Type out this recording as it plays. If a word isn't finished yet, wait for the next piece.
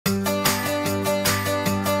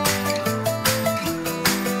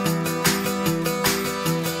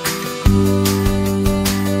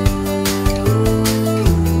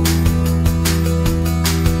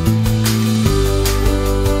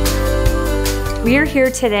We are here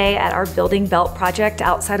today at our Building Belt project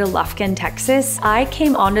outside of Lufkin, Texas. I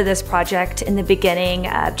came onto this project in the beginning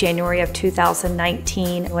of January of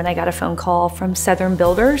 2019 when I got a phone call from Southern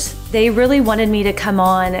Builders. They really wanted me to come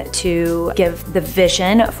on to give the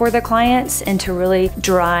vision for the clients and to really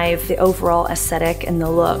drive the overall aesthetic and the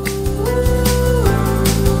look.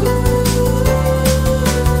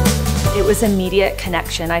 It was immediate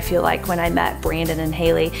connection, I feel like, when I met Brandon and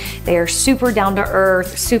Haley. They are super down to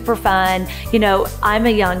earth, super fun. You know, I'm a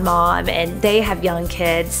young mom and they have young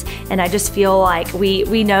kids, and I just feel like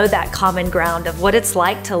we know that common ground of what it's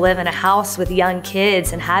like to live in a house with young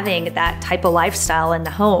kids and having that type of lifestyle in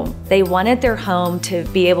the home. They wanted their home to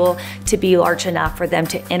be able to be large enough for them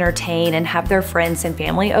to entertain and have their friends and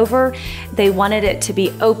family over. They wanted it to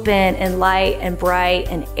be open and light and bright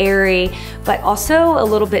and airy, but also a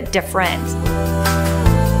little bit different.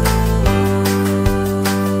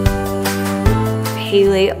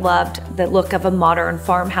 Haley loved the look of a modern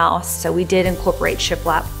farmhouse, so we did incorporate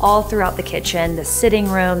shiplap all throughout the kitchen, the sitting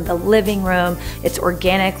room, the living room. It's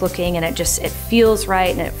organic looking and it feels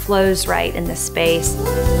right and it flows right in the space.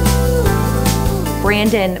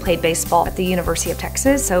 Brandon played baseball at the University of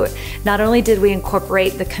Texas, so not only did we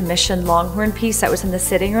incorporate the commissioned Longhorn piece that was in the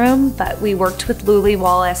sitting room, but we worked with Luli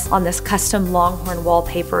Wallace on this custom Longhorn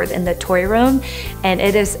wallpaper in the toy room, and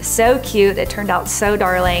it is so cute. It turned out so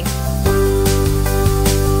darling.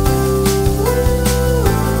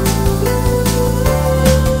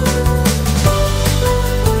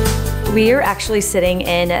 We are actually sitting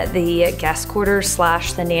in the guest quarters /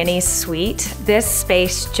 the nanny's suite. This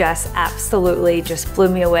space just absolutely just blew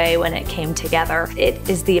me away when it came together. It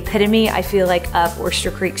is the epitome, I feel like, of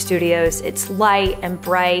Oyster Creek Studios. It's light and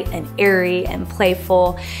bright and airy and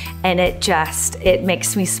playful, and it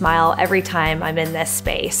makes me smile every time I'm in this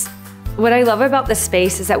space. What I love about the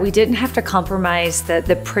space is that we didn't have to compromise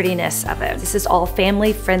the prettiness of it. This is all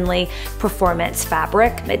family-friendly performance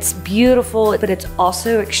fabric. It's beautiful, but it's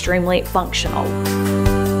also extremely functional.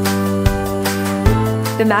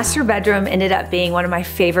 The master bedroom ended up being one of my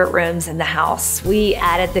favorite rooms in the house. We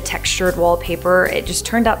added the textured wallpaper. It just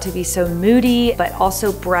turned out to be so moody, but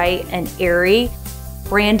also bright and airy.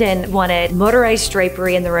 Brandon wanted motorized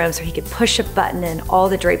drapery in the room so he could push a button and all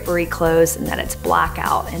the drapery close and then it's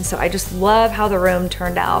blackout. And so I just love how the room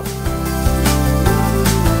turned out.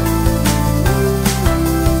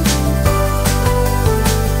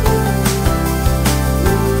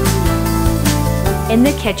 In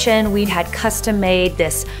the kitchen, we had custom made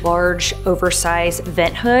this large oversized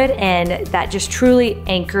vent hood, and that just truly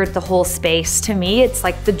anchored the whole space. To me, it's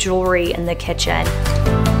like the jewelry in the kitchen.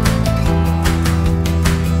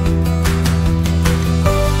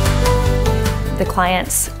 The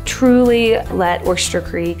clients truly let Oyster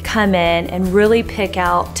Creek come in and really pick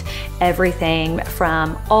out everything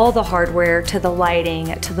from all the hardware to the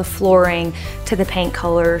lighting, to the flooring, to the paint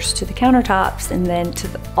colors, to the countertops, and then to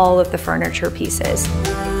all of the furniture pieces.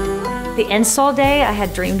 The install day, I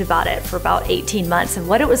had dreamed about it for about 18 months and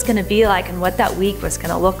what it was gonna be like and what that week was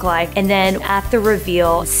gonna look like. And then at the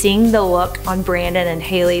reveal, seeing the look on Brandon and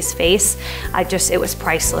Haley's face, it was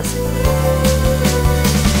priceless.